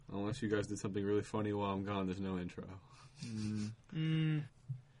Unless you guys did something really funny while I'm gone, there's no intro. You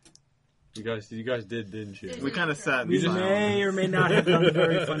guys did, didn't you? We kind of sat. We may or may not have done the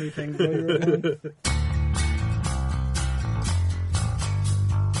very funny thing.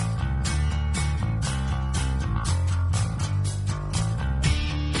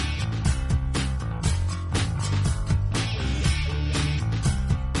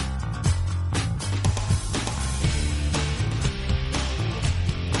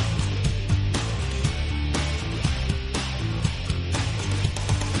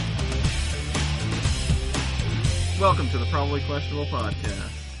 Welcome to the Probably Questionable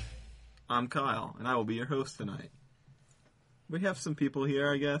Podcast. I'm Kyle, and I will be your host tonight. We have some people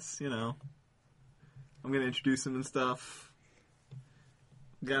here, I guess, you know. I'm going to introduce them and stuff.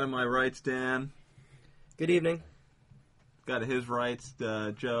 Got to my rights, Dan. Good evening. Got to his rights,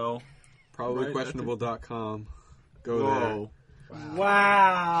 Joe. ProbablyQuestionable.com. Go Whoa. there.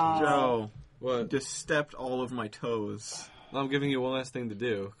 Wow. Joe. What? Just stepped all over my toes. I'm giving you one last thing to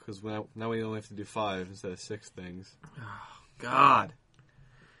do, because now we only have to do 5 instead of 6 things. God.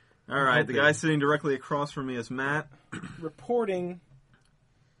 All right, the guy sitting directly across from me is Matt. Reporting.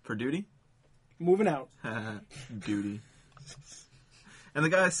 For duty? Moving out. Duty. And the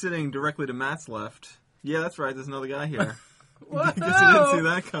guy sitting directly to Matt's left. Yeah, that's right, there's another guy here. Guess you didn't see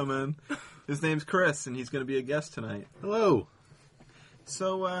that coming. His name's Chris, and he's going to be a guest tonight. Hello.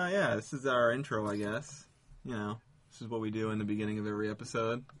 So, yeah, this is our intro, I guess. You know, this is what we do in the beginning of every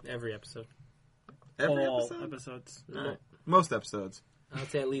episode. Every episode. Every All episode? episodes. No. Most episodes. I'd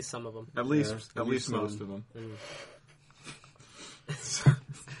say at least some of them. At least some. most of them. Mm.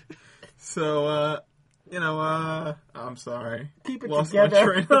 So, you know, I'm sorry. Keep it Lost my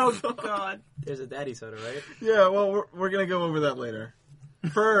together. train Oh, of thought. God. There's a daddy soda, right? Yeah, well, we're going to go over that later.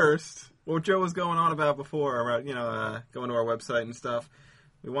 First, what Joe was going on about before, about, you know, going to our website and stuff,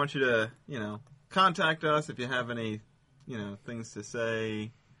 we want you to, you know, contact us if you have any, you know, things to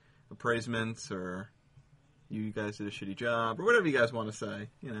say, appraisements, or you guys did a shitty job, or whatever you guys want to say.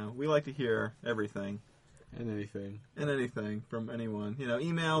 You know, we like to hear everything. And anything. And anything from anyone. You know,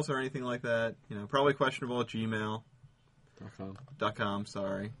 emails or anything like that. You know, probably questionable at gmail.com.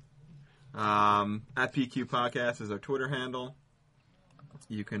 Sorry. At PQ Podcast is our Twitter handle.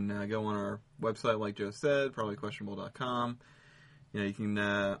 You can go on our website, like Joe said, probablyquestionable.com. You know, you can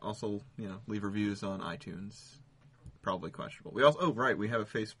also, you know, leave reviews on iTunes. Probably questionable. We also, we have a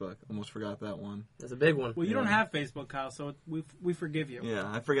Facebook. Almost forgot that one. That's a big one. Well, you don't have Facebook, Kyle, so we forgive you. Yeah,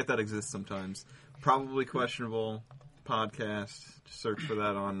 I forget that exists sometimes. Probably Questionable Podcast. Just search for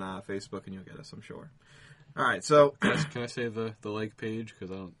that on Facebook and you'll get us, I'm sure. All right, so... Can I say the like page?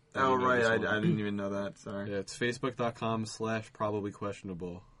 Because I don't... Oh, right, I didn't even know that. Sorry. Yeah, it's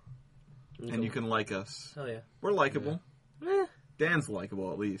facebook.com/probablyquestionable. And you can like us. Oh, yeah. We're likable. Dan's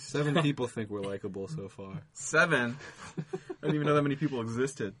likable, at least. 7 people think we're likable so far. 7? I didn't even know that many people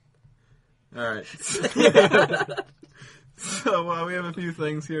existed. All right. So we have a few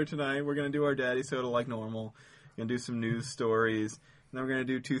things here tonight. We're going to do our Daddy Soda like normal. We're going to do some news stories. And then we're going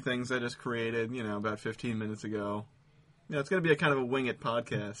to do 2 things I just created, you know, about 15 minutes ago. You know, it's going to be a kind of a wing it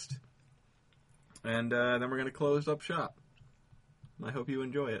podcast. And then we're going to close up shop. I hope you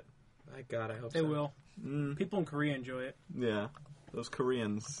enjoy it. My God, I hope They so. will. People in Korea enjoy it. Yeah. Those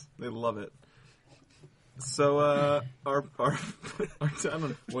Koreans, they love it. So, our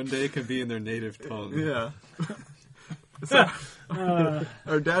time, One day it could be in their native tongue. yeah. So,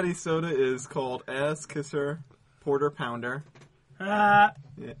 our Daddy Soda is called Ass Kisser Porter Pounder. Yeah.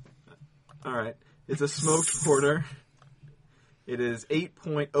 All right. It's a smoked porter. It is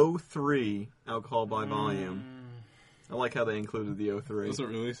 8.03 alcohol by volume. I like how they included the 03. Does it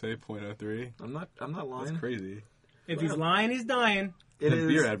really say 0.03? I'm not lying. That's crazy. If he's lying, he's dying. It And is.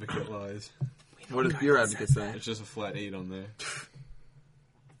 Beer Advocate lies. What does Beer Advocate say? It's just a flat 8 on there.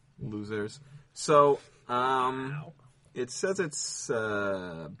 Losers. So, it says it's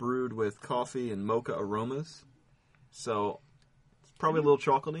brewed with coffee and mocha aromas. So, it's probably a little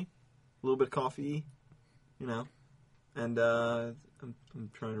chocolatey, a little bit coffee-y, you know. And I'm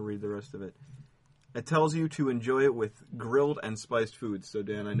trying to read the rest of it. It tells you to enjoy it with grilled and spiced foods. So,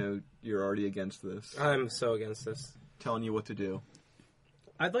 Dan, I know you're already against this. I'm so against this. Telling you what to do.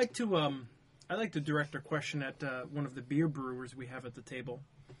 I'd like to direct a question at one of the beer brewers we have at the table.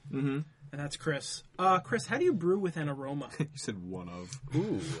 Mm-hmm. And that's Chris. Chris, how do you brew with an aroma? You said one of.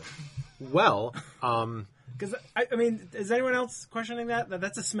 Ooh. Well, Because, I mean, is anyone else questioning that?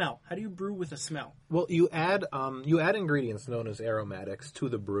 That's a smell. How do you brew with a smell? well, you add ingredients known as aromatics to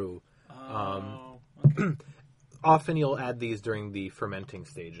the brew. Okay. Often you'll add these during the fermenting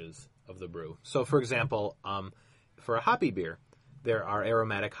stages of the brew. So, for example, for a hoppy beer, there are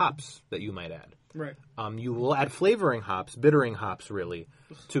aromatic hops that you might add. Right. You will add flavoring hops, bittering hops, really,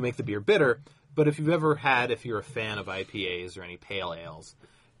 to make the beer bitter. But if you're a fan of IPAs or any pale ales,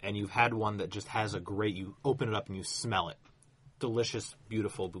 and you've had one that just has you open it up and you smell it, delicious,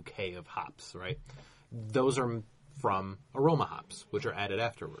 beautiful bouquet of hops, right? Those are from aroma hops, which are added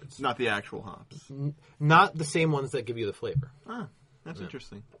afterwards. Not the actual hops. Not the same ones that give you the flavor. Ah, that's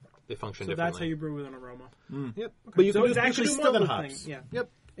interesting. They function So differently. that's how you brew with an aroma. Yep. But you So can it's do, actually you can do still more than the hops. thing. Yeah. Yep.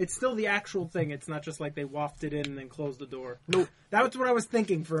 It's still the actual thing. It's not just like they wafted in and then closed the door. Nope. That was what I was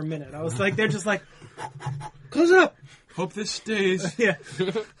thinking for a minute. I was like, they're just like, close it up. Hope this stays. Yeah.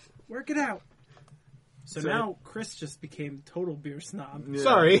 Work it out. So now Chris just became total beer snob. Yeah.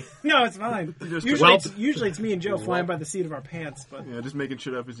 Sorry. No, it's fine. just- Usually it's me and Joe flying by the seat of our pants, but Yeah, just making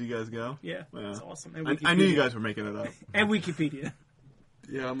shit up as you guys go. yeah, Yeah. it's awesome. And I knew you guys were making it up. And Wikipedia.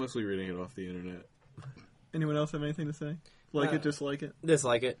 Yeah, I'm mostly reading it off the internet. Anyone else have anything to say? Like it, dislike it?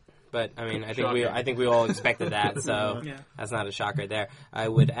 Dislike it, but I mean, I Shocker. think we all expected that, so Yeah. that's not a shocker there. I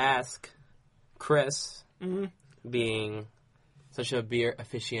would ask Chris, Mm-hmm. being such a beer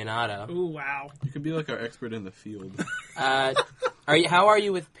aficionado, Ooh, wow. You could be like our expert in the field. how are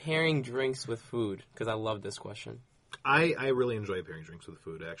you with pairing drinks with food? Because I love this question. I really enjoy pairing drinks with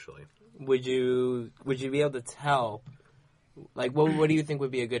food, actually. Would you be able to tell, like, what do you think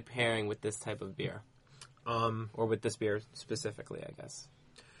would be a good pairing with this type of beer, or with this beer specifically? I guess.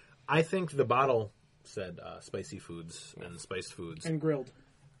 I think the bottle said spicy foods and spiced foods. And grilled.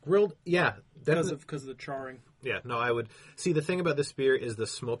 Grilled, yeah. Because of the charring. Yeah, no, I would... See, the thing about this beer is the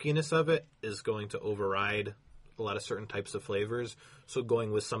smokiness of it is going to override a lot of certain types of flavors. So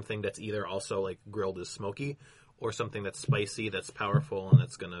going with something that's either also, like, grilled is smoky, or something that's spicy, that's powerful, and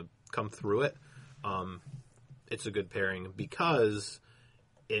that's going to come through it, it's a good pairing because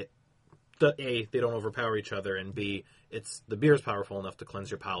A, they don't overpower each other, and B, the beer is powerful enough to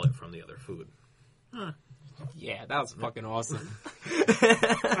cleanse your palate from the other food. Yeah, that was fucking awesome.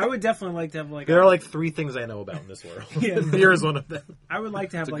 I would definitely like to have like There are, like, 3 things I know about in this world. Yeah. Beer is one of them. I would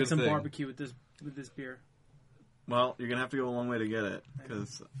like to have It's a like good some thing. barbecue with this beer. Well, you're going to have to go a long way to get it,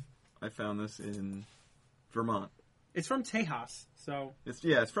 because I found this in Vermont. It's from Tejas, so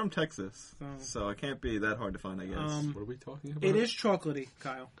It's from Texas, So- so it can't be that hard to find, I guess. What are we talking about? it is chocolatey,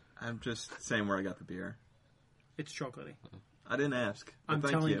 Kyle. I'm just saying where I got the beer. It's chocolatey. I didn't ask. but I'm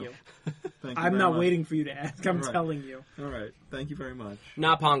thank telling you. you. Thank you I'm very not much. waiting for you to ask. I'm Right. telling you. All right. Thank you very much.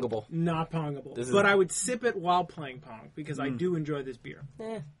 Not pongable. Not pongable. This is- But I would sip it while playing Pong because I do enjoy this beer. If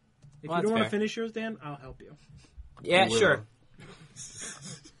Well, you that's don't want fair. to finish yours, Dan, I'll help you. Yeah, Will. sure.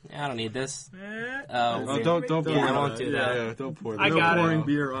 I don't need this. Eh, Oh, Oh, don't pour Yeah, I that. won't do that. Yeah, don't pour that. I No got it. pouring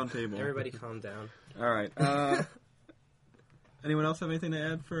beer on table. Everybody calm down. All right. Anyone else have anything to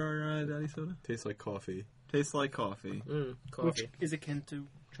add for our Daddy Soda? Tastes like coffee. Tastes like coffee. which Coffee. is akin to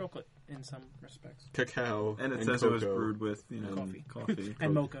chocolate in some respects. Cacao. And it says it was cocoa. brewed with, Coffee. coffee.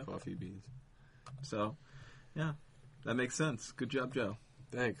 And mocha. Coffee beans. So, yeah, that makes sense. Good job, Joe.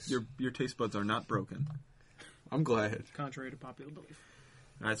 Thanks. Your taste buds are not broken. I'm glad. Contrary to popular belief.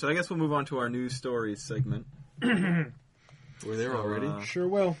 All right, so I guess we'll move on to our news stories segment. We're there already. Sure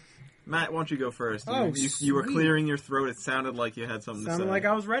will. Matt, why don't you go first? Oh, you were sweet. clearing your throat. It sounded like you had something to Sounded say. like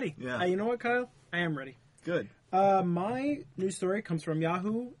I was ready. Yeah. You know what, Kyle? I am ready. Good. My news story comes from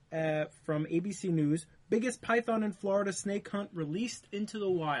Yahoo, from ABC News. Biggest python in Florida snake hunt released into the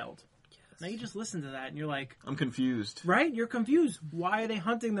wild. Now you just listen to that and you're like, I'm confused. right? You're confused. Why are they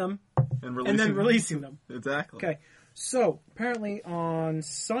hunting them And and then releasing them? Exactly. Okay. So, apparently on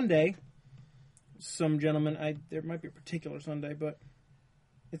Sunday, some gentleman, there might be a particular Sunday, but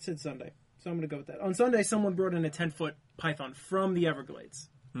it said Sunday. So I'm going to go with that. On Sunday, someone brought in a 10-foot python from the Everglades.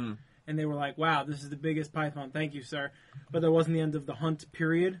 And they were like, wow, this is the biggest python. Thank you, sir. But that wasn't the end of the hunt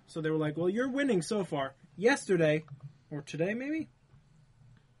period. So they were like, well, you're winning so far. Yesterday, or today maybe?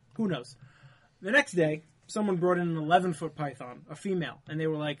 Who knows? The next day, someone brought in an 11-foot python, a female. And they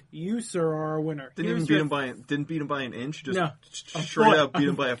were like, you, sir, are our winner. Didn't Here's even your didn't beat him by an inch. Just No. straight foot. up beat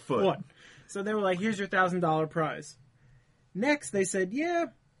him by a foot. Foot. So they were like, here's your $1,000 prize. Next, they said, yeah,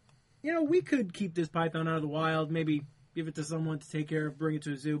 we could keep this python out of the wild, maybe give it to someone to take care of, bring it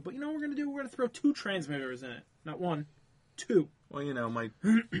to a zoo. But you know what we're going to do? We're going to throw 2 transmitters in it. Not 1, 2. Well, might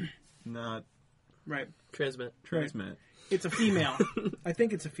not Right. transmit. It's a female. I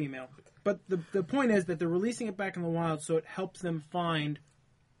think it's a female. But the point is that they're releasing it back in the wild so it helps them find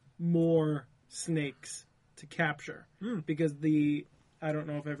more snakes to capture. Because I don't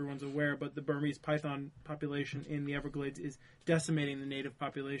know if everyone's aware, but the Burmese python population in the Everglades is decimating the native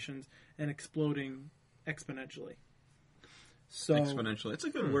populations and exploding exponentially. So Exponentially. It's a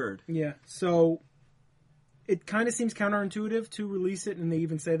good word. yeah, so it kind of seems counterintuitive to release it, and they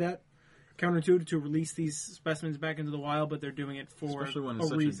even say that. Counterintuitive to release these specimens back into the wild, but they're doing it for Especially when a it's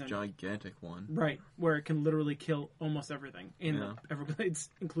such reason. a gigantic one. Right, where it can literally kill almost everything in Yeah. the Everglades,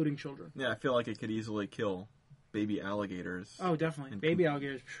 including children. Yeah, I feel like it could easily kill baby alligators Oh, definitely. And Baby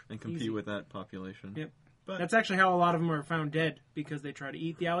alligators. and compete easy. with that population. Yep. But That's actually how a lot of them are found dead, because they try to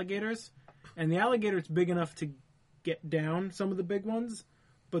eat the alligators. And the alligator's big enough to get down some of the big ones,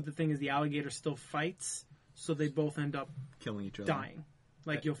 but the thing is the alligator still fights, so they both end up killing each other. dying.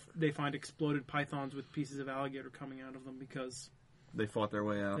 Like they find exploded pythons with pieces of alligator coming out of them because They fought their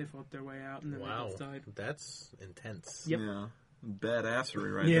way out. they fought their way out and then they Wow, both died. that's intense. Yep. Yeah.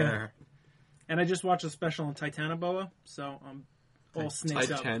 Badassery right Yeah. there. And I just watched a special on Titanoboa, so I'm all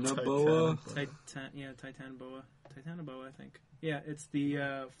snakes up. Titanoboa? Titanoboa. Titanoboa, I think. Yeah, it's the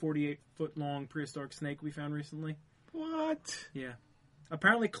 48-foot long prehistoric snake we found recently. What? Yeah.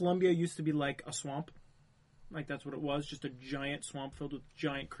 Apparently Colombia used to be like a swamp. Like that's what it was, just a giant swamp filled with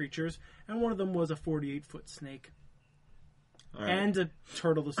giant creatures. And one of them was a 48-foot snake. All right. And a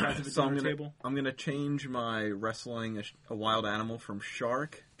turtle the size of a So dinner table. I'm gonna change my wrestling a wild animal from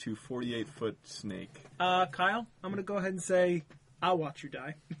shark to 48-foot snake. Kyle, I'm going to go ahead and say, I'll watch you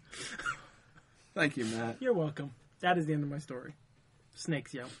die. Thank you, Matt. You're welcome. That is the end of my story.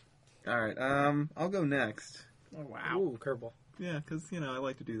 Snakes, yo. All right. I'll go next. Oh, wow. Ooh, curveball. Yeah, because I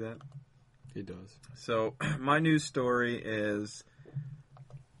like to do that. He does. So my news story is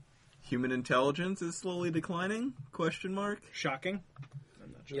human intelligence is slowly declining? Question mark. Shocking.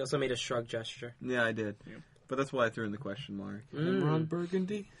 I'm not sure. You also made a shrug gesture. Yeah, I did. Yeah. But that's why I threw in the question mark. Ron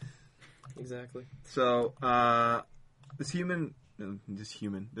Burgundy? Exactly. So, this leading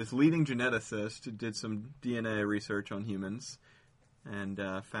geneticist did some DNA research on humans and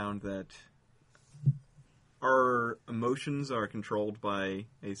found that our emotions are controlled by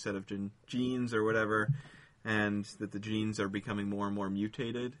a set of genes or whatever, and that the genes are becoming more and more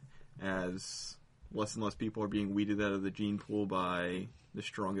mutated as less and less people are being weeded out of the gene pool by the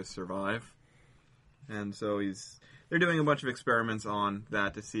strongest survive. And so they're doing a bunch of experiments on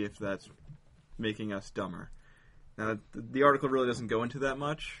that to see if that's making us dumber. Now, the article really doesn't go into that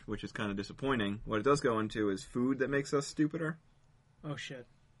much, which is kind of disappointing. What it does go into is food that makes us stupider. Oh, shit.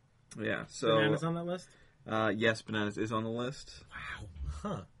 Yeah, so... Bananas on that list? Yes, bananas is on the list. Wow.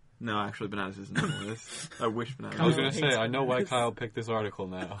 Huh. No, actually, bananas isn't on the list. I wish bananas I was Kyle going to say, hates I know why bananas. Kyle picked this article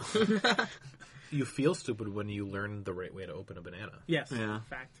now. You feel stupid when you learn the right way to open a banana. Yes. Yeah.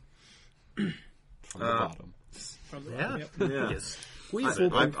 Fact. From the bottom. From the Yeah. Yep. Yeah. Yes. Squeeze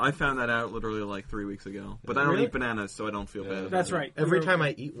it. I found that out literally like 3 weeks ago. But I don't Really? eat bananas, so I don't feel bad about That's it. right. Every We're- time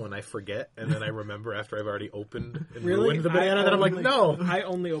I eat one, I forget, and then I remember after I've already opened and Really? ruined the banana, then I'm like, only- no. I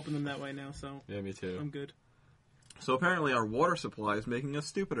only open them that way now, so Yeah, me too. I'm good. So apparently our water supply is making us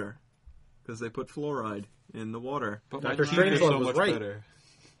stupider. Because they put fluoride in the water. But Dr. my teeth are Strangelove so was much right. better.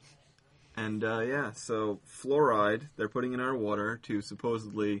 And so fluoride, they're putting in our water to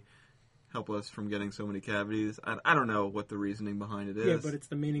supposedly help us from getting so many cavities. I don't know what the reasoning behind it is. Yeah, but it's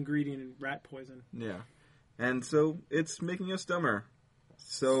the main ingredient in rat poison. Yeah. And so it's making us dumber.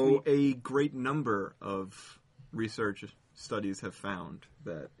 So a great number of research studies have found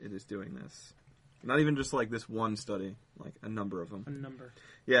that it is doing this. Not even just like this one study, like a number of them. A number.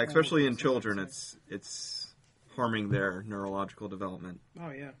 Yeah, especially in Almost children, something. it's harming their neurological development.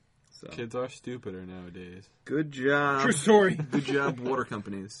 Oh, yeah. So Kids are stupider nowadays. good job. True story. Good job, water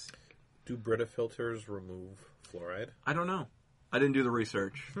companies. Do Brita filters remove fluoride? I don't know. I didn't do the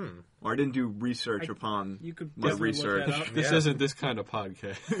research. Or I didn't do research upon You could my definitely research. look that up. This Yeah. isn't this kind of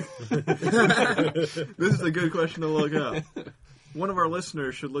podcast. This is a good question to look up. One of our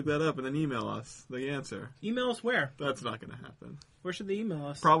listeners should look that up and then email us the answer. Email us where? That's not going to happen. Where should they email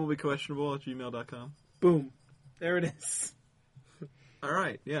us? Probably questionable at gmail.com. Boom. There it is. All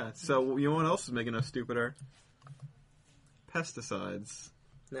right, yeah. So you know what else is making us stupider? Pesticides.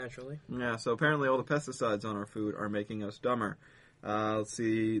 Naturally. Yeah, so apparently all the pesticides on our food are making us dumber. Let's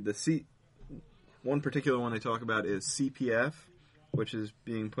see, one particular one they talk about is CPF, which is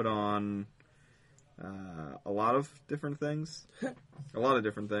being put on a lot of different things.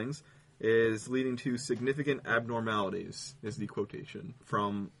 Is leading to significant abnormalities, is the quotation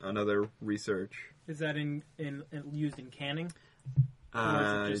from another research. Is that in used in canning? Or Uh,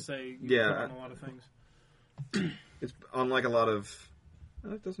 does it just say you yeah. put on a lot of things? It's on like a lot of...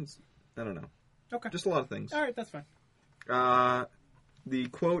 It doesn't... I don't know. Okay. Just a lot of things. All right, that's fine. The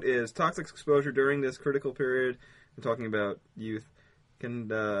quote is, toxic exposure during this critical period, I'm talking about youth, can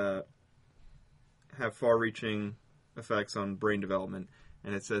have far-reaching effects on brain development.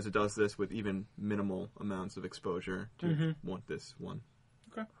 And it says it does this with even minimal amounts of exposure to want this one.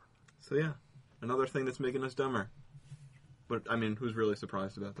 Okay. So yeah. Another thing that's making us dumber. But, I mean, who's really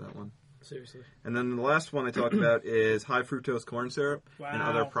surprised about that one? Seriously. And then the last one I talk about is high fructose corn syrup and Wow.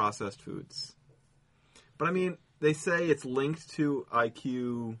 other processed foods. But, I mean, they say it's linked to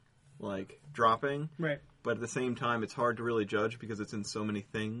IQ, like, dropping. Right. But at the same time, it's hard to really judge because it's in so many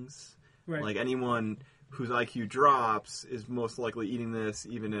things. Right. Like, anyone whose IQ drops is most likely eating this,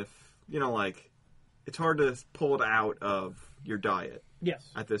 even if, you know, like, it's hard to pull it out of your diet Yes.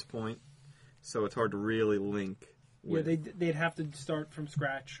 at this point. So it's hard to really link with... Yeah, they'd have to start from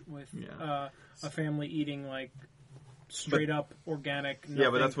scratch with Yeah. a family eating like straight up organic, nothing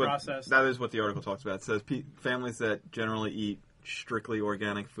Yeah, but that's what processed. that is what the article talks about. It says families that generally eat strictly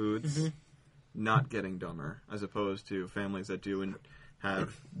organic foods not getting dumber, as opposed to families that do and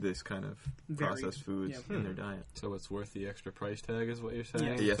have this kind of Varied. processed foods in their diet. So it's worth the extra price tag, is what you're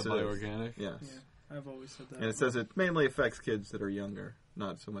saying? Yeah. Yes, to it buy is. organic. Yes. Yeah, I've always said that. And it says it mainly affects kids that are younger,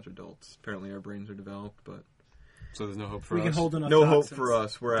 not so much adults. Apparently our brains are developed, but So there's no hope for we us. can hold enough. no hope toxins. for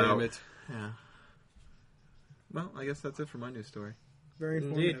us. We're Damn out. it. Yeah. Well, I guess that's it for my news story. Very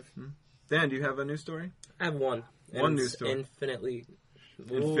Indeed. informative. Dan, do you have a news story? I have one. One And news it's story. Infinitely.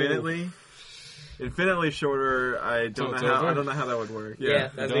 Infinitely shorter. I So don't it's know how. over? I don't know how that would work. Yeah,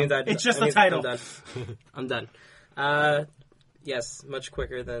 that done? means It's just that the means title. I'm done. Yes, much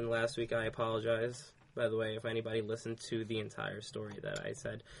quicker than last week. I apologize. By the way, if anybody listened to the entire story that I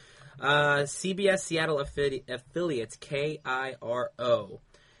said. CBS Seattle affiliate KIRO.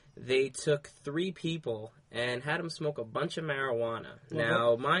 They took 3 people and had them smoke a bunch of marijuana.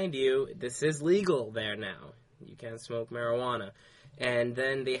 Now, mind you, this is legal there now. You can smoke marijuana. And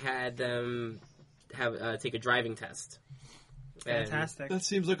then they had them take a driving test. And Fantastic. That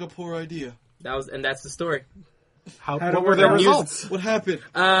seems like a poor idea. that's the story. How'd What it were work the out? results? What happened?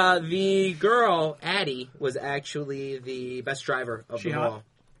 The girl, Addie, was actually the best driver of She them hot? all.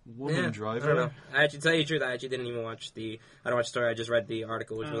 Woman I don't know. driver? I actually, tell you the truth, I actually didn't even watch I don't watch the story, I just read the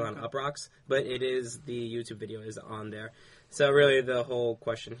article, which was on okay. Uprocks. But it is, the YouTube video is on there. So really the whole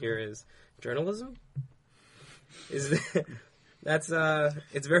question here is, journalism?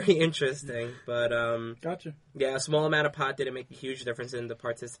 It's very interesting, but Gotcha. yeah, a small amount of pot didn't make a huge difference in the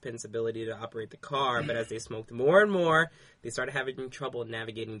participants' ability to operate the car, but as they smoked more and more, they started having trouble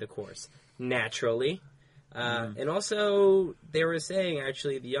navigating the course. Naturally. And also, they were saying,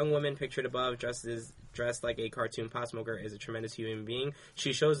 actually, the young woman pictured above, dressed like a cartoon pot smoker, is a tremendous human being.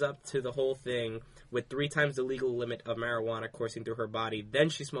 She shows up to the whole thing with 3 times the legal limit of marijuana coursing through her body. Then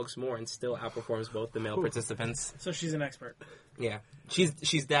she smokes more and still outperforms both the male participants. So she's an expert. Yeah.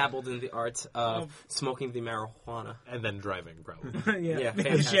 She's dabbled in the art of smoking the marijuana. And then driving, probably. yeah. Yeah,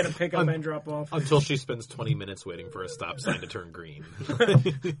 Because she had to pick up Un- and drop off. Until she spends 20 minutes waiting for a stop sign to turn green.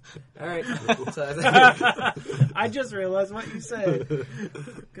 All right. I just realized what you said. Good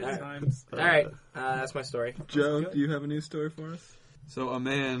Alright. times. All right. That's my story. Joe, do you have a news story for us? So a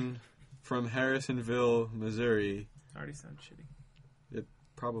man from Harrisonville, Missouri, Already sounds shitty. it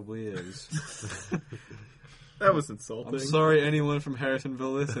probably is. That was insulting. I'm sorry anyone from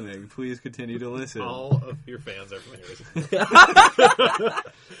Harrisonville listening. Please continue to listen. All of your fans are from Harrison.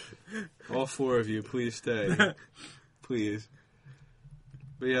 All 4 of you, please stay. Please.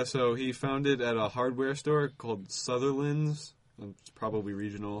 But yeah, so he found it at a hardware store called Sutherland's. It's probably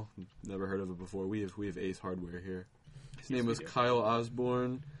regional. Never heard of it before. We have Ace Hardware here. His name was Kyle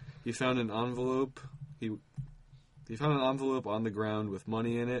Osborne. He found an envelope. He found an envelope on the ground with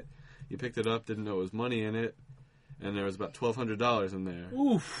money in it. He picked it up, didn't know it was money in it, and there was about $1,200 in there.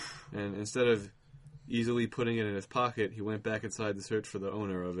 Oof. And instead of easily putting it in his pocket, he went back inside to search for the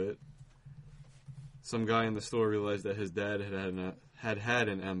owner of it. Some guy in the store realized that his dad had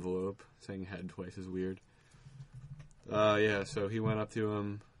an envelope. Saying had twice is weird. Yeah, so he went up to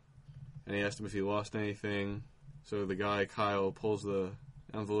him, and he asked him if he lost anything. So the guy, Kyle, pulls the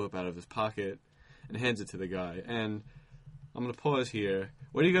envelope out of his pocket and hands it to the guy. And I'm going to pause here.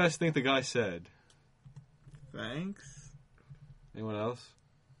 What do you guys think the guy said? Thanks. Anyone else?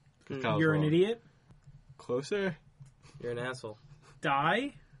 'Cause Kyle's You're an wrong. idiot. Closer? You're an asshole.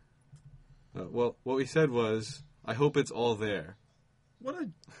 Die. Well, what we said was, I hope it's all there. What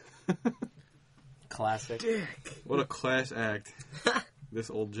a Classic. dick. What a class act this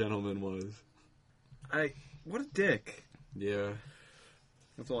old gentleman was. What a dick. Yeah.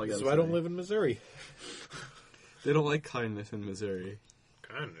 That's all I got. So I don't live in Missouri. They don't like kindness in Missouri.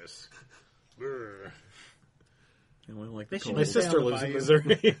 Kindness. Like They should My stay sister on the lives in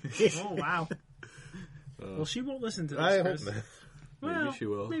bayou. Missouri. Oh, wow. Well, she won't listen to this. I hope Chris. not. Well, Maybe she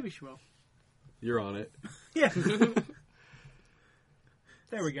will. Maybe she will. You're on it. Yeah.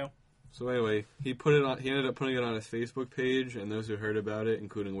 There we go. So anyway, he put it on. He ended up putting it on his Facebook page, and those who heard about it,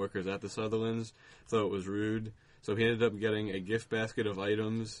 including workers at the Sutherlands, thought it was rude. So he ended up getting a gift basket of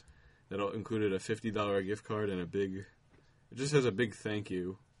items that included a $50 gift card and a big. It just has a big thank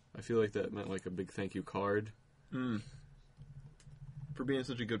you. I feel like that meant like a big thank you card. For being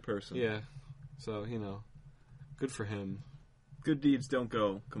such a good person. Yeah. So good for him. Good deeds don't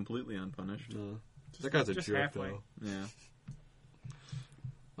go completely unpunished. No, that guy's a just jerk halfway. though. Yeah.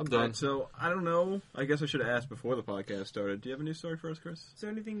 I'm done. Alright, so, I don't know. I guess I should have asked before the podcast started. Do you have a news story for us, Chris? Is there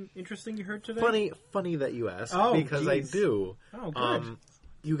anything interesting you heard today? Funny that you asked, Oh, because I geez. do. Oh, good.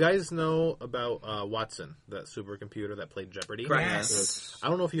 You guys know about Watson, that supercomputer that played Jeopardy? Yes. I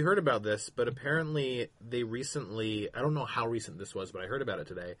don't know if you heard about this, but apparently they recently, I don't know how recent this was, but I heard about it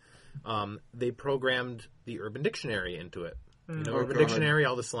today. They programmed the Urban Dictionary into it. You know, Oh, Urban God. Dictionary,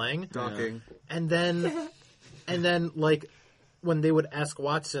 all the slang. Docking. And then, like, when they would ask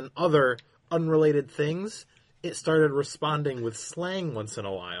Watson other unrelated things, it started responding with slang once in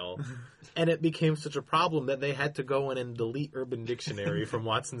a while. And it became such a problem that they had to go in and delete Urban Dictionary from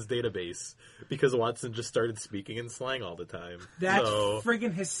Watson's database because Watson just started speaking in slang all the time. That's so,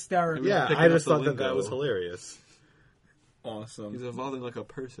 friggin' hysterical. yeah, picking I up just the thought that lingo. was hilarious. Awesome. He's evolving like a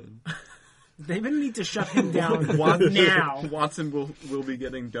person. They need to shut him down Watson, now. Watson will be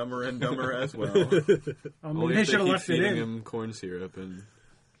getting dumber and dumber as well. Only They if should have keep left it feeding in. him corn syrup and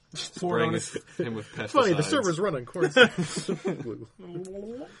Pour it on spraying his- him with pesticides. Funny, the server's running corn.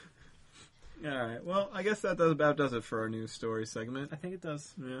 Alright, well, I guess that about does it for our news story segment. I think it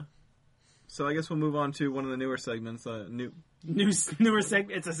does. Yeah. So I guess we'll move on to one of the newer segments. Newer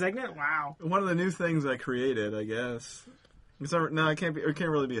segment. It's a segment. Wow. One of the new things I created, I guess. No, it can't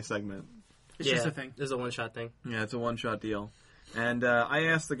really be a segment. It's just a thing. This is a one-shot thing. Yeah, it's a one-shot deal. And I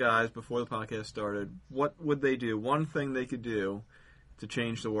asked the guys before the podcast started, what would they do? One thing they could do to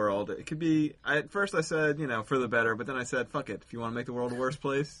change the world. It could be, at first I said, for the better, but then I said, fuck it. If you want to make the world a worse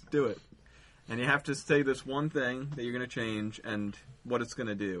place, do it. And you have to say this one thing that you're going to change and what it's going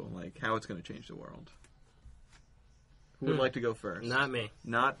to do, like how it's going to change the world. Who would like to go first? Not me.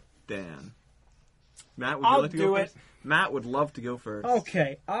 Not Dan. Matt, would I'll you like to do go it. first? Matt would love to go first.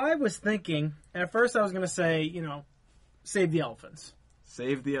 Okay, I was thinking, at first I was going to say, save the elephants.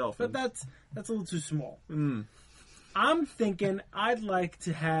 Save the elephant. But that's a little too small. Mm. I'm thinking I'd like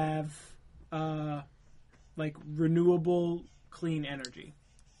to have, renewable clean energy.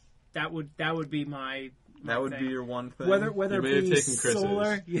 That would be my That would thing. be your one thing. Whether You it may have be taken Chris's.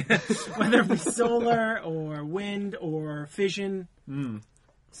 solar, whether it be solar or wind or fission,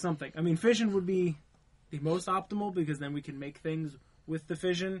 something. I mean, fission would be the most optimal because then we can make things with the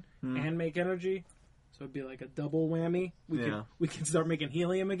fission and make energy. So it'd be like a double whammy. We can start making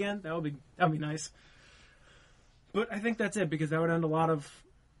helium again. That'd be nice. But I think that's it because that would end a lot of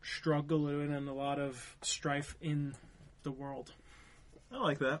struggle and a lot of strife in the world. I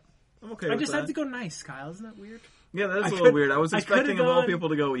like that. I'm okay I with just that. had to go nice, Kyle. Isn't that weird? Yeah, that's a I little could- weird. I was I expecting could've of all gone- people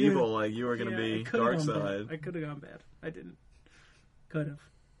to go yeah. evil, like you were going to I be could've dark gone side. bad. I could have gone bad. I didn't. Could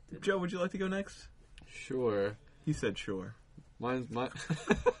have. Joe, would you like to go next? Sure. He said sure. Mine's mine.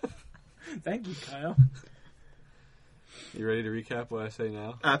 Thank you, Kyle. You ready to recap what I say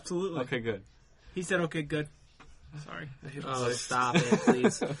now? Absolutely. Okay, good. He said, "Okay, good." Sorry. Oh, stop it,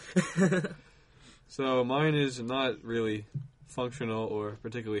 please. So mine is not really functional or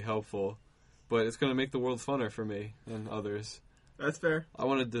particularly helpful, but it's going to make the world funner for me and others. That's fair. I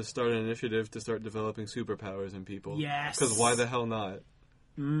wanted to start an initiative to start developing superpowers in people. Yes. Because why the hell not?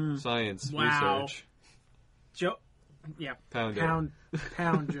 Science, Wow. research, Joe. Yeah. pound it.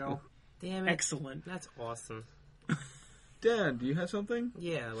 Pound, Joe. Damn it. Excellent. That's awesome. Dan, do you have something?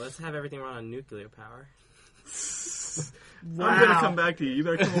 Yeah, let's have everything run on nuclear power. Wow. I'm going to come back to you. You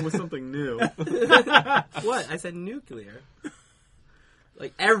better come up with something new. What? I said nuclear.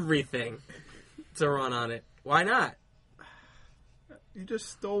 Like everything to run on it. Why not? You just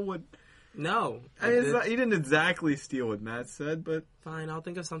stole what... No. I mean, it's not, you didn't exactly steal what Matt said, but... Fine, I'll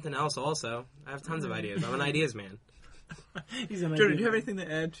think of something else also. I have tons of ideas. I'm an ideas man. He's an Joe, idea did you have man. anything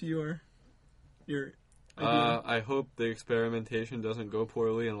to add to your idea? I hope the experimentation doesn't go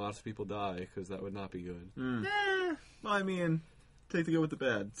poorly and lots of people die, because that would not be good. Well, I mean, take the good with the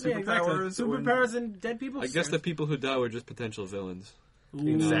bad. Yeah, exactly. Superpowers. or- Superpowers and dead people. I guess the people who die were just potential villains. Ooh,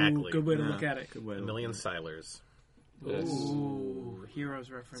 Exactly. Good way to Yeah, look at it. Good way A to million look Silers. Yes. Ooh, heroes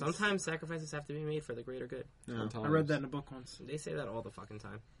reference. Sometimes sacrifices have to be made for the greater good. at it. Sometimes. I read that in a book once. They say that all the fucking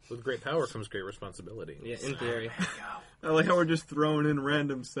time. With great power comes great responsibility. Yeah, in theory. I like how we're just throwing in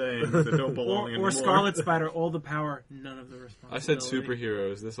random sayings that don't belong anymore. Or Scarlet Spider, all the power, none of the I said responsibility.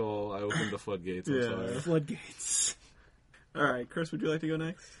 superheroes. I opened the floodgates. I'm Yeah. sorry. Floodgates. All right, Chris, would you like to go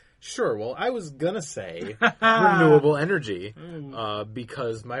next? Sure. Well, I was gonna say renewable energy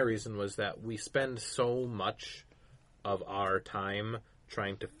because my reason was that we spend so much of our time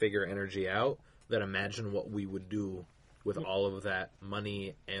trying to figure energy out that imagine what we would do with all of that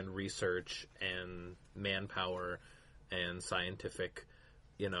money and research and manpower and scientific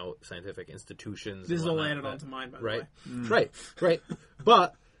institutions. This is and all whatnot added that- onto mine, by the way. Right.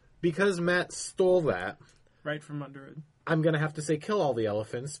 But because Matt stole that, Right from under it. I'm going to have to say kill all the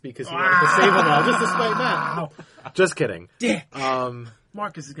elephants because he wanted to save them all just to spite Matt. Just kidding. Dick. Um,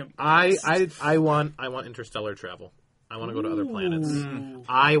 Marcus is going to be... I want interstellar travel. I want to go to other planets.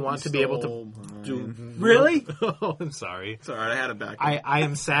 I want to be able to do... Really? Oh, I'm sorry. It's alright, I had it back. I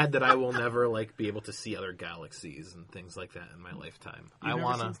am sad that I will never be able to see other galaxies and things like that in my lifetime. You've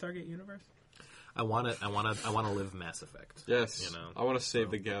never seen Stargate Universe? I want to live Mass Effect. Yes. You know? I want to save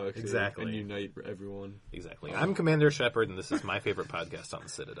the galaxy. Exactly. And unite everyone. Exactly. I'm Commander Shepard, and this is my favorite podcast on the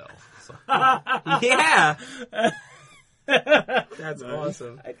Citadel. So. Yeah. That's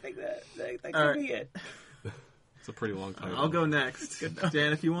awesome. I think that could All right. be it. It's a pretty long time. I'll go next.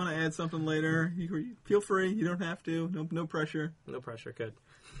 Dan, if you want to add something later, you feel free. You don't have to. No pressure. No pressure. Good.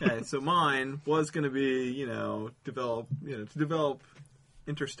 Okay, so mine was going to be, to develop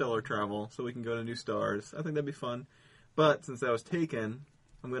interstellar travel so we can go to new stars. I think that'd be fun. But since that was taken,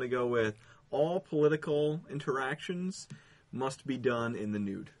 I'm going to go with all political interactions must be done in the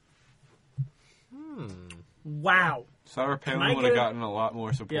nude. Wow. Sarah I Palin would get have it? gotten a lot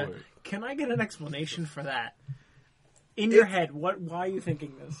more support. Yeah. Can I get an explanation for that? In your head, why are you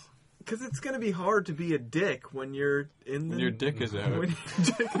thinking this? Because it's going to be hard to be a dick when you're in the... When your dick is out. when your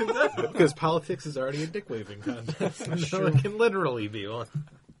dick is out. Because politics is already a dick waving contest. So it can literally be one.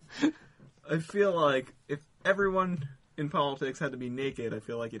 I feel like if everyone in politics had to be naked, I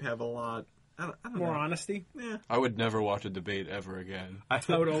feel like you'd have a lot... I don't More know. honesty? Yeah. I would never watch a debate ever again. I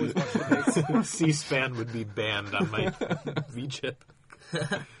would always watch the C-SPAN would be banned on my V-chip.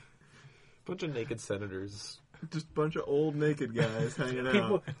 Bunch of naked senators. Just a bunch of old naked guys hanging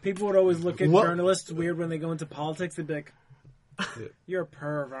out. People would always look at What? journalists weird when they go into politics. They'd be like, "You're a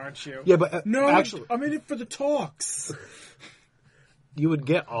perv, aren't you?" Yeah, but No, actually, I'm in it for the talks. you would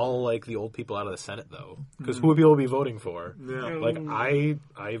get all the old people out of the Senate though, because who would people be voting for? Yeah.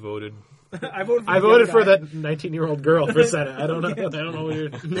 I voted. I voted for, I voted for that 19-year-old girl for Senate. I don't know. I don't know what you're.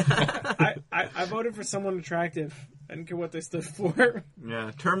 I voted for someone attractive. I didn't care what they stood for.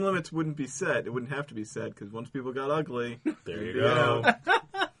 Yeah, term limits wouldn't be set. It wouldn't have to be set because once people got ugly, There you they'd be go.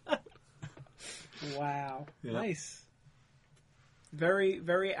 out. Wow, Yeah. nice. Very,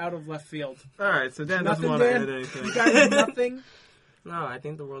 very out of left field. All right, so Dan doesn't Nothing, want to Dan? add anything. You guys have nothing. No, I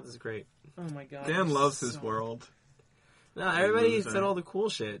think the world is great. Oh my god. Dan you're loves his so- world. No, everybody loser. said all the cool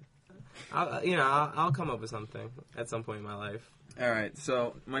shit. I'll come up with something at some point in my life. All right,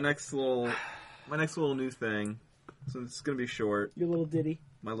 so my next little new thing. So it's gonna be short. Your little ditty.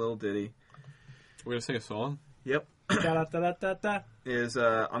 My little ditty. We're gonna sing a song. Yep. Da da da da da. Is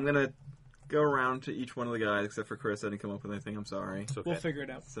I'm gonna go around to each one of the guys except for Chris. I didn't come up with anything. I'm sorry. It's okay. We'll figure it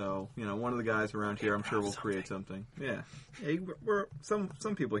out. So one of the guys around here, I'm sure will create something. Yeah. Hey, we're some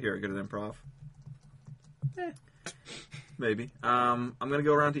people here are good at improv. Maybe. I'm gonna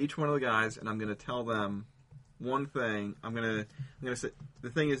go around to each one of the guys and I'm gonna tell them one thing. I'm gonna say the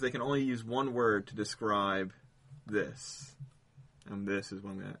thing is they can only use one word to describe this, and this is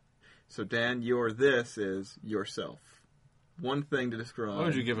one that. So Dan, your this is yourself. One thing to describe. Why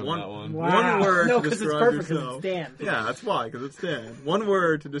would you give him that one? Wow. One word No, to because it's describe perfect. Because yourself. it's Dan. Yeah, that's why. Because it's Dan. One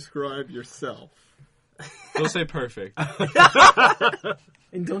word to describe yourself. Don't say perfect.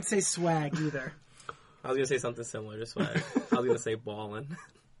 And don't say swag either. I was gonna say something similar to swag. I was gonna say ballin'.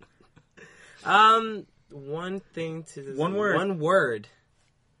 One thing to One word. One word.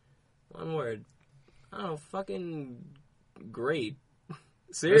 One word. Oh, fucking great.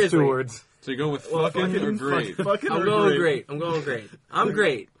 Seriously, That's 2 words. So you're going with fucking or great? Fucking I'm or going great. I'm going great. I'm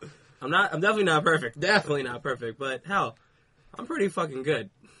great. I'm definitely not perfect. Definitely not perfect. But hell, I'm pretty fucking good.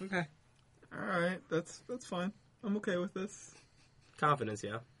 Okay. All right, that's fine. I'm okay with this. Confidence,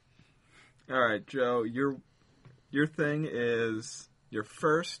 yeah. All right, Joe, your thing is your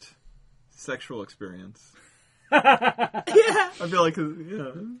first sexual experience. Yeah. I feel like,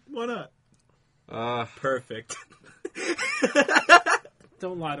 why not? Perfect.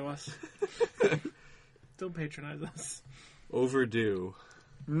 Don't lie to us. Don't patronize us. Overdue.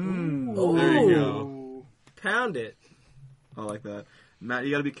 Oh, There you go. Ooh. Pound it. I like that. Matt,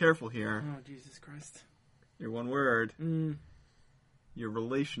 you got to be careful here. Oh, Jesus Christ. Your one word, Mm. your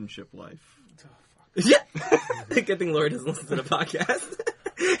relationship life. Oh, fuck. Yeah. Good thing Laura doesn't listen to the podcast.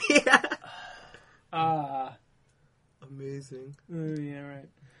 Yeah. Ah. Amazing. Yeah, right.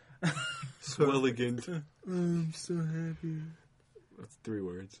 Swelligant. I'm so happy. That's 3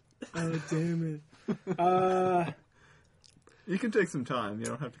 words. Oh, damn it. You can take some time. You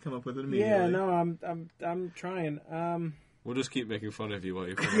don't have to come up with it immediately. Yeah, no, I'm trying. We'll just keep making fun of you while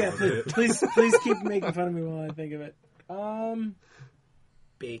you come Yeah, up with it. please keep making fun of me while I think of it.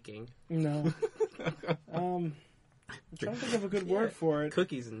 Baking. No. I'm trying to think of a good word for it.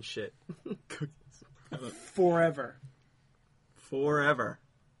 Cookies and shit. Forever. Forever.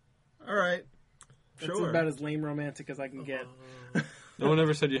 All right. That's Sure. about as lame romantic as I can get. No one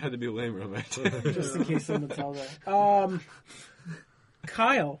ever said you had to be lame romantic. Just in case someone tells that.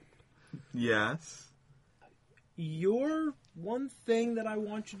 Kyle, Yes. your one thing that I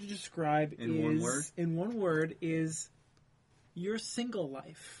want you to describe In one word? is your single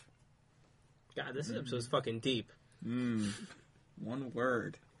life. God, this episode's fucking deep. One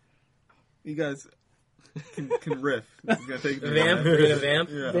word. You guys can riff. This is gonna take me a Vamp? minute. We're gonna vamp?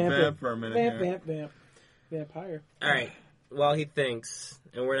 Yeah, Vamp vamp it. for a minute. Vamp, here. vamp, vamp. Vampire. All right. While he thinks,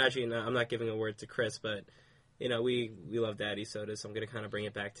 and we're actually not, I'm not giving a word to Chris, but you know we love Daddy Soda, so I'm gonna kind of bring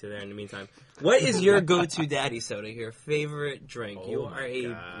it back to there in the meantime. What is your go-to Daddy Soda? Your favorite drink?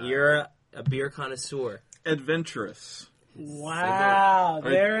 You're a beer connoisseur. Adventurous. Wow, Are-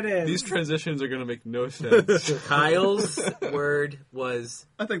 there it is. These transitions are going to make no sense. Kyle's word was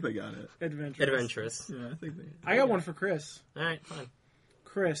I think they got it. adventurous. Yeah, I think they. I got one for Chris. All right, fine.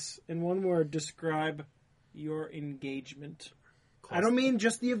 Chris, in one word, describe your engagement. I don't mean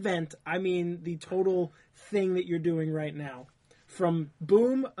just the event. I mean the total thing that you're doing right now. From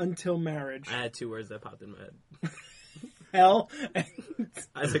boom until marriage. I had 2 words that popped in my head. Hell and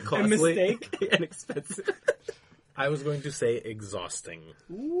I said a costly mistake. and expensive. I was going to say exhausting.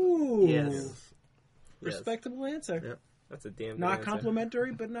 Ooh. Yes. Respectable answer. Yep. That's a damn good Not answer.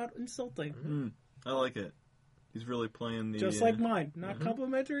 complimentary, but not insulting. I like it. He's really playing the. Just like mine. Not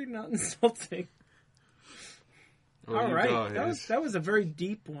complimentary, not insulting. Oh, All you right. guys. That was a very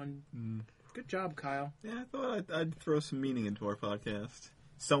deep one. Good job, Kyle. Yeah, I thought I'd throw some meaning into our podcast.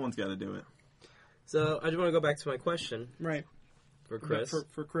 Someone's got to do it. So I just want to go back to my question Right. for Chris.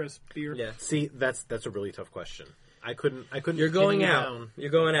 For Chris, beer. Yeah. See, that's a really tough question. I couldn't. You're going pin you out. down.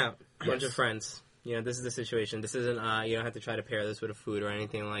 You're going out. Bunch of friends. You know, this is the situation. This isn't, you don't have to try to pair this with a food or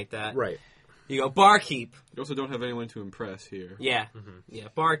anything like that. Right. You go, barkeep. You also don't have anyone to impress here. Yeah. Yeah,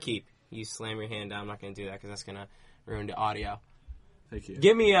 barkeep. You slam your hand down. I'm not going to do that because that's going to ruin the audio. Thank you.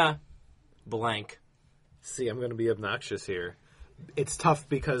 Give me a blank. See, I'm going to be obnoxious here. It's tough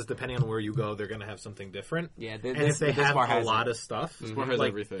because depending on where you go, they're going to have something different. Yeah, And if they have bar a has lot it. of stuff, bar has like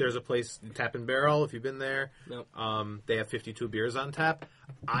everything. there's a place, Tap and Barrel, if you've been there, Nope. they have 52 beers on tap.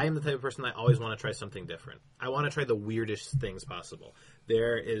 I am the type of person that always want to try something different. I want to try the weirdest things possible.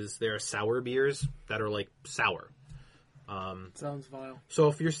 There are sour beers that are like sour. Sounds vile. So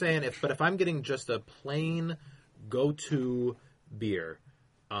if you're saying if I'm getting just a plain go-to beer,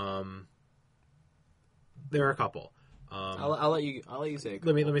 there are a couple. I'll let you say it.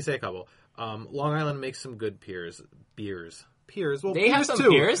 Let me say a couple. Long Island makes some good beers. Well, They have beers some too.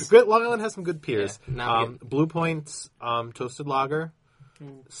 beers? Good. Long Island has some good beers. Yeah, not Blue Point's toasted lager,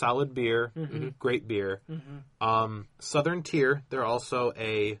 solid beer, Mm-hmm. great beer. Southern Tier, they're also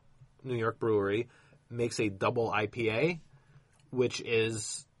a New York brewery, makes a double IPA, which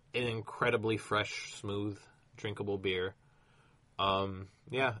is an incredibly fresh, smooth, drinkable beer.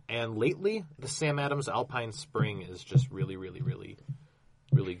 Yeah, and lately the Sam Adams Alpine Spring is just really, really, really,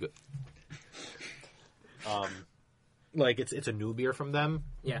 really good. Like it's a new beer from them,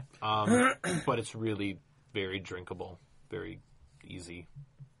 Yeah. but it's really very drinkable, very easy.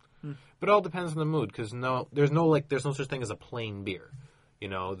 But it all depends on the mood because there's no such thing as a plain beer. You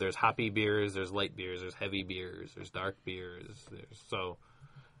know, there's hoppy beers, there's light beers, there's heavy beers, there's dark beers.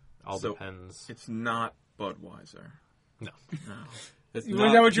 All depends. It's not Budweiser. No. It's Was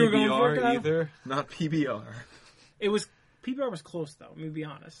not that what you were going for, PBR Kyle? either. Not PBR. It was PBR was close though. Let me be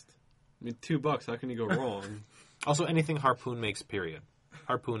honest. I mean, $2. How can you go wrong? Also, anything Harpoon makes, period.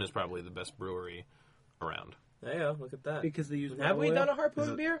 Harpoon is probably the best brewery around. There you go. Look at that. Because they use Have we oil. done a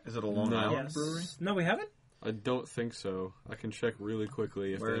Harpoon beer? Is it a Long No. Island Yes. brewery? No, we haven't. I don't think so. I can check really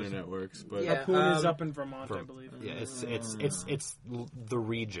quickly if Where the is internet works, but Yeah. Harpoon is up in Vermont, I Ver- believe. Yeah, it's the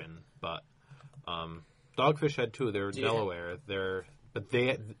region, but Dogfish Head too. They're Yeah. Delaware.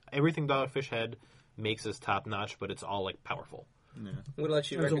 Everything Dogfish Head makes is top notch, but it's all like powerful. Yeah. I'm gonna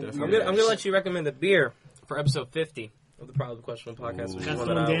let you. There's a I'm weird- gonna let you recommend a beer for episode 50 of the Probably Questionable podcast, which is That's one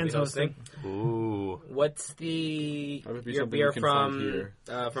the that one I'll be Dan's hosting. Ooh, What's the That would be your something beer you can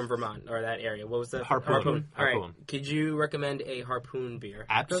find from Vermont or that area? What was that? Harpoon. All right. Harpoon. Could you recommend a Harpoon beer? Doesn't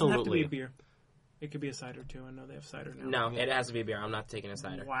have to be absolutely. a beer. It could be a cider too. I know they have cider now. No, it has to be beer. I'm not taking a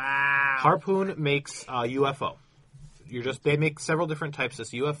cider. Wow. Harpoon makes UFO. They make several different types.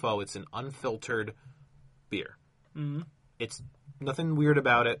 This UFO, it's an unfiltered beer. Mm-hmm. It's nothing weird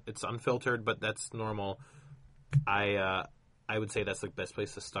about it. It's unfiltered, but that's normal. I would say that's the best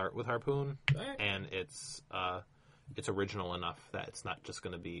place to start with Harpoon, Alright. and it's original enough that it's not just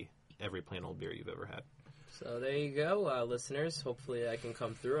going to be every plain old beer you've ever had. So there you go, listeners. Hopefully I can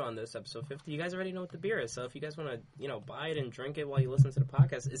come through on this episode 50. You guys already know what the beer is, so if you guys want to, buy it and drink it while you listen to the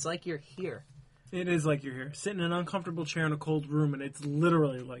podcast, it's like you're here. It is like you're here. Sitting in an uncomfortable chair in a cold room, and it's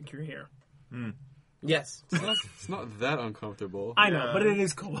literally like you're here. Yes. It's not that uncomfortable. I know, Yeah. but it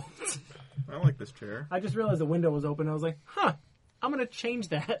is cold. I like this chair. I just realized the window was open. I was like, huh, I'm going to change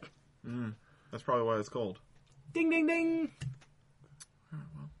that. That's probably why it's cold. Ding, ding, ding.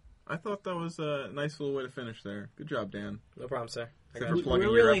 I thought that was a nice little way to finish there. Good job, Dan. No problem, sir. Except We- for plugging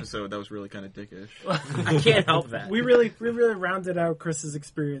we're your really- episode. That was really kind of dickish. I can't help that. We really rounded out Chris's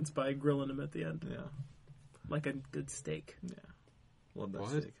experience by grilling him at the end. Yeah. Like a good steak. Love that What?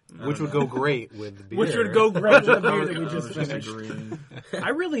 steak. Which would go great with the beer. Which would go great with the I beer was, that we I was just just finished. agreeing. I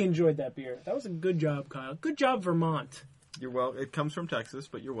really enjoyed that beer. That was a good job, Kyle. Good job, Vermont. You're well. It comes from Texas,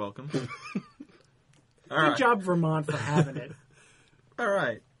 but you're welcome. All Good right. job, Vermont, for having it. All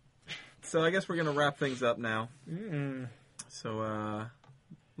right. So I guess we're gonna wrap things up now. Mm. So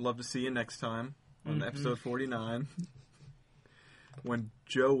love to see you next time on episode 49, when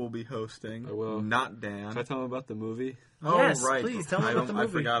Joe will be hosting. I will. Not Dan. Can I tell them about the movie? Oh, Yes, right. please, tell me I about the I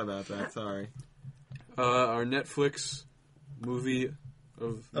movie. forgot about that. Sorry. Our Netflix movie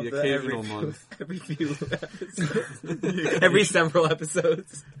of the occasional month. Every few episodes. Every several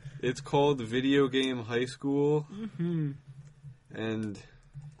episodes. It's called Video Game High School. Mm-hmm. And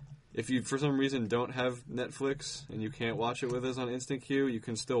if you, for some reason, don't have Netflix and you can't watch it with us on Instant Queue, you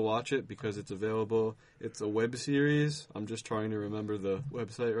can still watch it because it's available. It's a web series. I'm just trying to remember the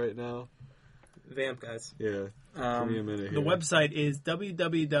website right now. Vamp, guys. Yeah. Give me a minute here. The website is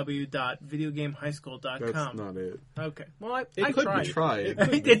www.videogamehighschool.com. That's not it. Okay. Well, I It could tried. be. Try it.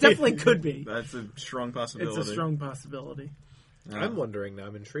 It definitely could be. That's a strong possibility. It's a strong possibility. I'm wondering now,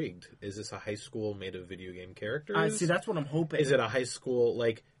 I'm intrigued. Is this a high school made of video game characters? I see. That's what I'm hoping. Is it a high school,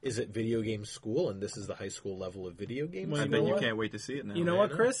 is it video game school, and this is the high school level of video games? Well, I you bet know you what? can't wait to see it now. You know I what,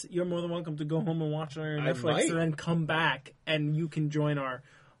 know. Chris? You're more than welcome to go home and watch it on your I Netflix might. and then come back and you can join our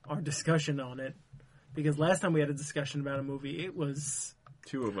discussion on it. Because last time we had a discussion about a movie, it was...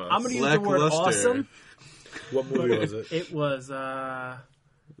 Two of us. I'm going to use the word Lackluster. awesome. What movie was it? It was Dr.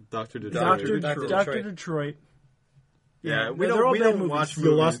 Detroit. Dr. Detroit. Detroit. Yeah, we they're all don't bad movies. watch You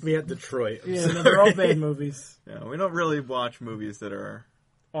movies. lost me at Detroit. I'm Yeah, sorry. no, they're all bad movies. Yeah, we don't really watch movies that are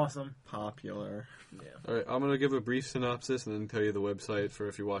Awesome. popular. All right, I'm going to give a brief synopsis and then tell you the website for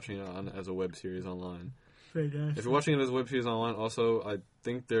if you're watching it on as a web series online. If you're watching it as a web series online, also, I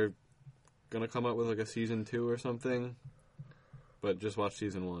think they're going to come out with like a season 2 or something, but just watch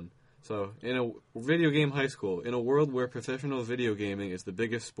season 1. So, in a video game high school, in a world where professional video gaming is the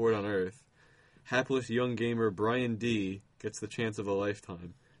biggest sport on earth, hapless young gamer Brian D. gets the chance of a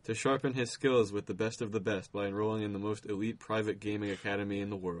lifetime to sharpen his skills with the best of the best by enrolling in the most elite private gaming academy in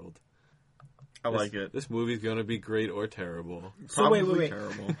the world. I like it. This movie's going to be great or terrible. So wait. Probably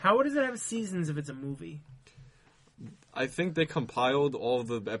terrible. How does it have seasons if it's a movie? I think they compiled all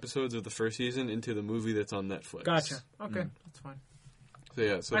the episodes of the first season into the movie that's on Netflix. Gotcha. Okay, that's fine. So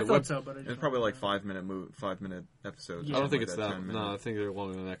yeah, so I the thought web. so, but I It's just probably like 5-minute episodes. Yeah. I don't think Like it's that. 10 No, I minutes. think they're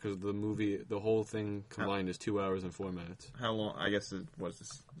longer than that because the movie, the whole thing combined is 2 hours and 4 minutes. How long? I guess it was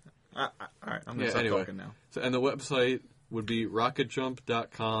this. All right, I'm gonna Yeah, stop anyway. talking now. So, and the website would be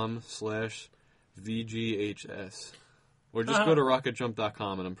rocketjump.com/VGHS. Or just go to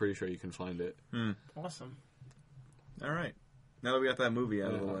rocketjump.com and I'm pretty sure you can find it. awesome. All right, now that we got that movie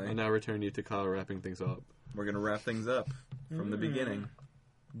out of the way, I now return you to Kyle wrapping things up. we're gonna wrap things up from the beginning.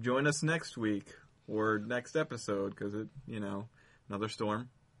 Join us next week or next episode because another storm.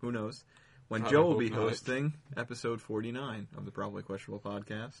 Who knows? When I Joe will hope be not. hosting episode 49 of the Probably Questionable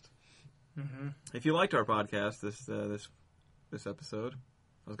podcast. Mm-hmm. If you liked our podcast this episode,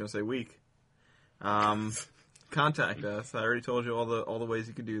 I was going to say week. Contact us. I already told you all the ways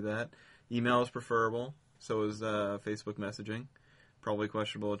you could do that. Email is preferable. So is Facebook messaging.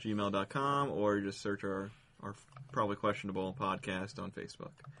 Probablyquestionable@gmail.com, or you just search our Probably Questionable podcast on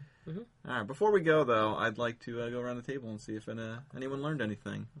Facebook. Mhm. All right. Before we go, though, I'd like to go around the table and see if anyone learned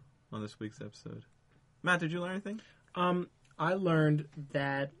anything on this week's episode. Matt, did you learn anything? I learned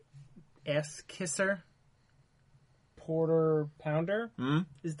that S Kisser Porter Pounder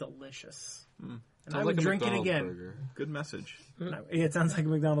is delicious. And I Sounds would like a drink it McDonald's again. burger. Good message. Yeah, it sounds like a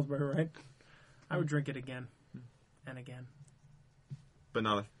McDonald's burger, right? I would drink it again and again. But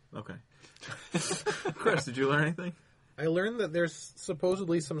not okay. Chris, did you learn anything? I learned that there's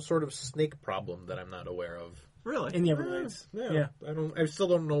supposedly some sort of snake problem that I'm not aware of. Really? In the Everglades. Yeah. I still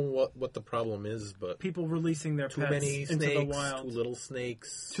don't know what the problem is, but People releasing their too pets many into snakes, the wild. too little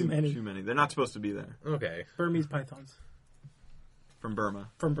snakes. Too many. Too many. They're not supposed to be there. Okay. Burmese pythons From Burma.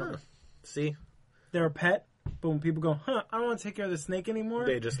 from Burma. See? They're a pet, but when people go, I don't want to take care of the snake anymore,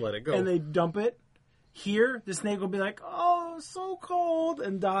 They just let it go. and they dump it, here, the snake will be like, oh, so cold,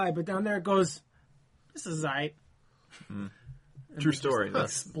 and die. But down there it goes, this is aight. True story.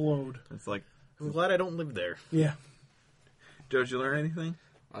 That's Explode. it's like, I'm glad I don't live there. Yeah. Joe, did you learn anything?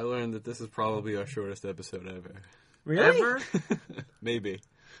 I learned that this is probably our shortest episode ever. Really? Ever? Maybe.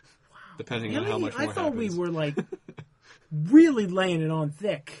 Depending on Really? how much more I thought happens. we were, like, really laying it on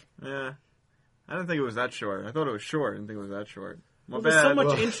thick. Yeah. I didn't think it was that short. I thought it was short. I didn't think it was that short. My Well, there's bad. so much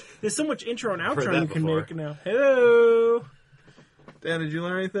Well, there's so much intro and heard outro that you can before. make now. Hello. Dan, did you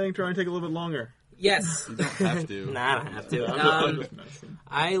learn anything? Try and take a little bit longer. Yes. You don't have to. Nah, I don't have to. I'm just messing.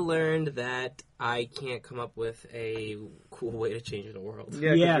 I learned that I can't come up with a cool way to change the world. 'cause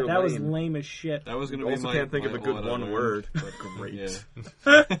Yeah, you're that was lame. lame as shit. That was going to You be also my can't think of my a good odd I one learned. word. But great.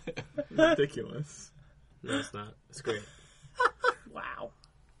 Yeah. Ridiculous. No, it's not. It's great. Wow.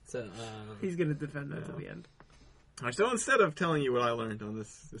 So, He's going to defend that to the end. All right, so instead of telling you what I learned on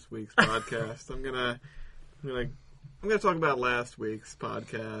this week's podcast, I'm gonna talk about last week's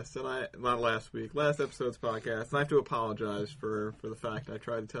podcast, and last episode's podcast, and I have to apologize for the fact I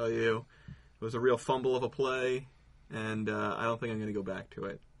tried to tell you it was a real fumble of a play, and I don't think I'm gonna go back to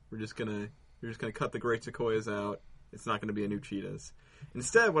it. We're just gonna cut the Great Sequoias out. It's not gonna be a new Cheetahs.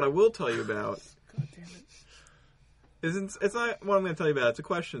 Instead, what I will tell you about God damn it. isn't it's not what I'm gonna tell you about. It's a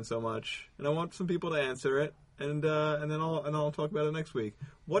question so much, and I want some people to answer it. And then I'll talk about it next week.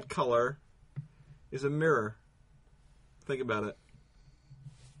 What color is a mirror? Think about it.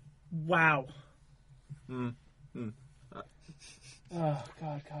 Wow. Mm. Oh,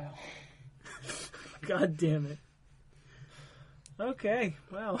 God, Kyle. God damn it. Okay,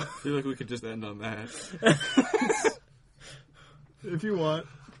 well. I feel like we could just end on that. If you want.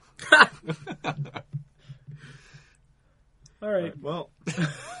 All right. Well,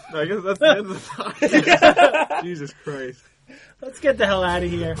 I guess that's the end of the podcast. Jesus Christ. Let's get the hell out of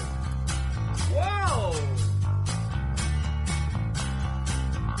here. Whoa!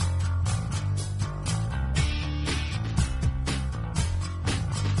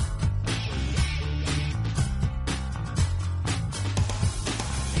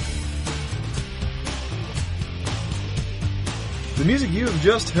 The music you have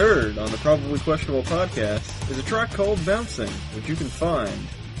just heard on the Probably Questionable podcast is a track called Bouncing, which you can find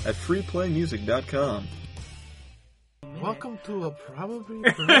at freeplaymusic.com. Welcome to a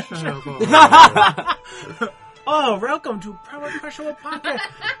probably questionable. Oh, welcome to Probably Questionable Podcast,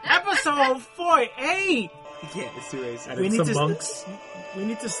 episode 48. yeah, it's too racist. We need some to monks. We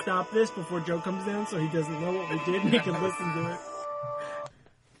need to stop this before Joe comes in so he doesn't know what we did and he can listen to it.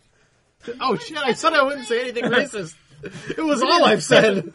 Oh shit! I said I wouldn't say anything racist. It was all I've said.